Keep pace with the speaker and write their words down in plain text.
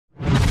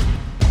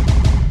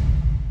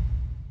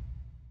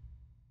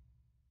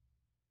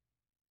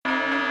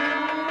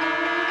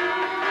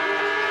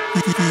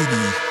Fitty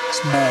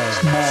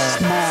Smallz.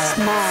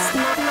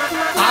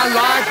 I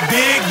like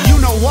big, you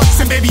know what's,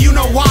 and baby, you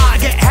know why. I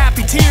get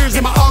happy tears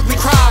in my ugly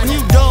cry when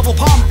you double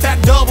pump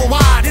that double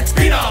wide. It's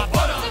peanut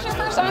butter. Is this your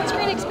first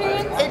on-screen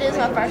experience? It is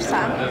my first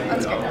time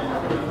on screen.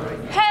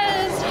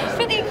 Has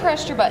Fitty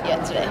crushed your butt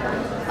yet today?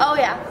 Oh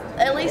yeah,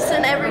 at least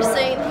in every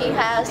scene he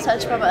has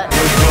touched my butt.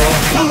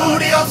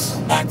 Gluteus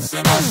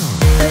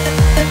Maximus.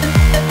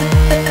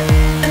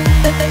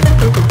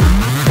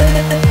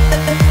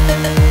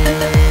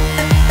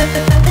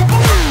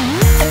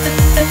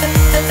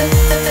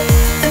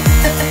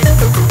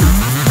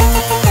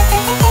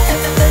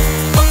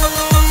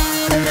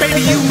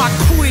 Baby, you my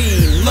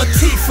queen,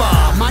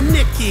 Latifah, my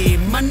Nicki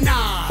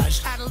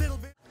Minaj. Add a little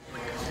bit.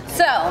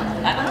 So,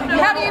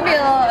 how do you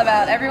feel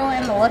about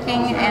everyone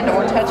looking and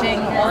or touching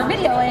or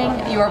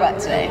videoing your butt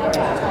today?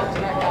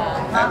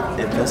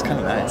 It feels kind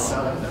of nice. I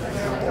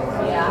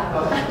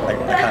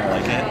kind of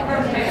like it.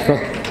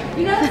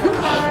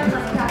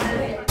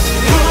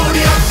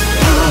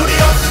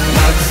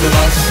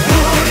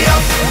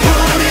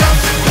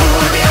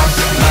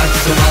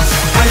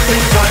 I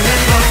think I'm in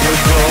love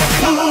with your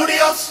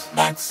Gluteus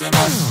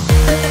Maximus.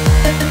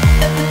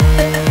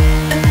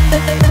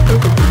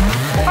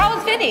 How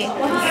is Fitty?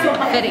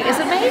 Fitty is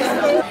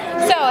amazing.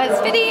 So, has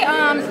Fitty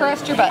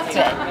crushed your butt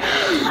today?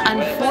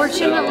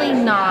 Unfortunately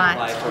not,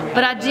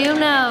 but I do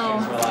know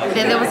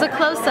that there was a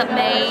close-up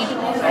made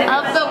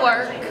of the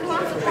work.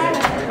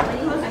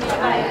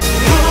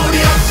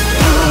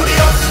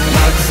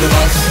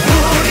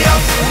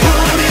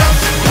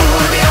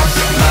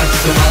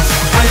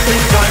 I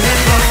think I'm in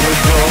love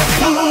with your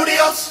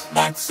Gluteus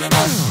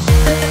Maximus.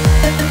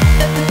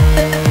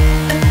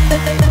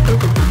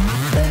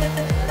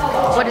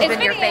 What has Is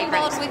been your Fitty favorite?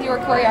 involved with your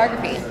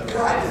choreography?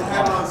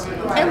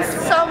 And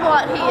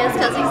somewhat he is,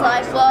 because he's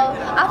like, well,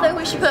 I think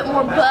we should put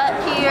more butt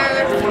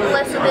here,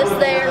 less of this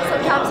there.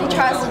 Sometimes he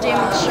tries to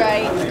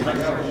demonstrate.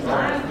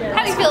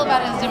 How do you feel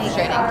about his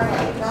demonstrating?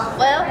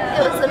 Well,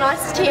 it was a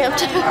nice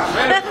attempt.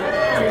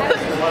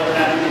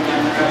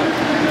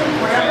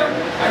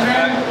 And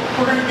then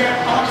we're going to get,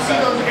 I want to see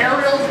those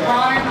aerials,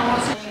 Brian. I want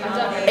to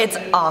see. It's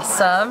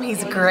awesome.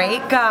 He's a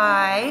great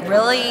guy.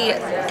 Really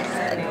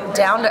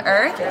down to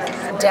earth,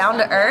 down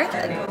to earth,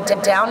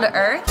 down to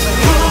earth. I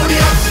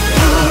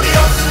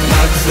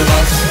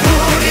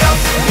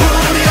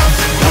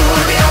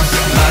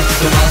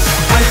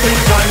think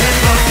I'm in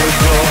love with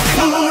your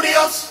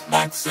Gluteus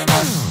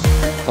Maximus.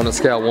 On a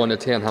scale of 1 to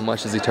 10, how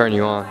much does he turn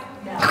you on?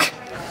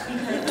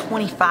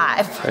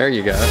 25. There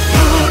you go.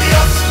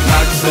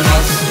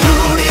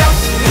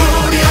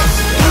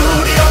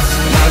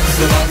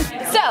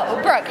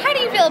 So, Brooke, how do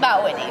you feel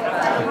about Whitney?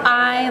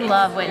 I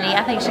love Whitney.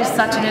 I think she's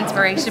such an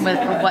inspiration for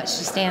what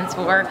she stands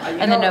for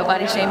and the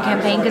Nobody Shame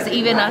campaign, because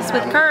even us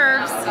with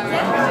curves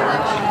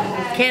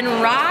can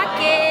rock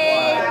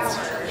it.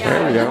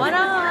 There we go. What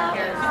up?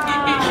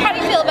 How do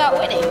you feel about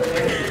Whitney?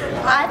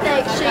 I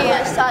think she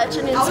is such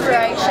an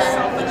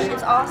inspiration.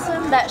 It's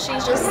awesome that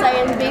she's just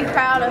saying be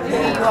proud of who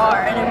you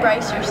are and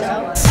embrace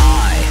yourself.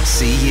 I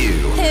see you.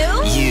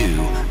 Who?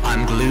 You.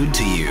 I'm glued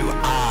to you.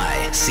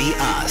 I see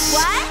us.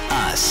 What?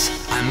 Us.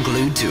 I'm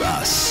glued to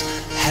us.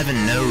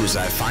 Heaven knows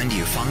I find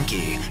you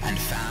funky and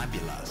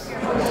fabulous.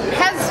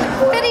 Has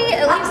Fitty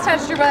at least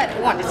touched your butt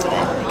once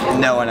today?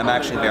 No, and I'm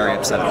actually very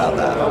upset about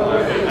that.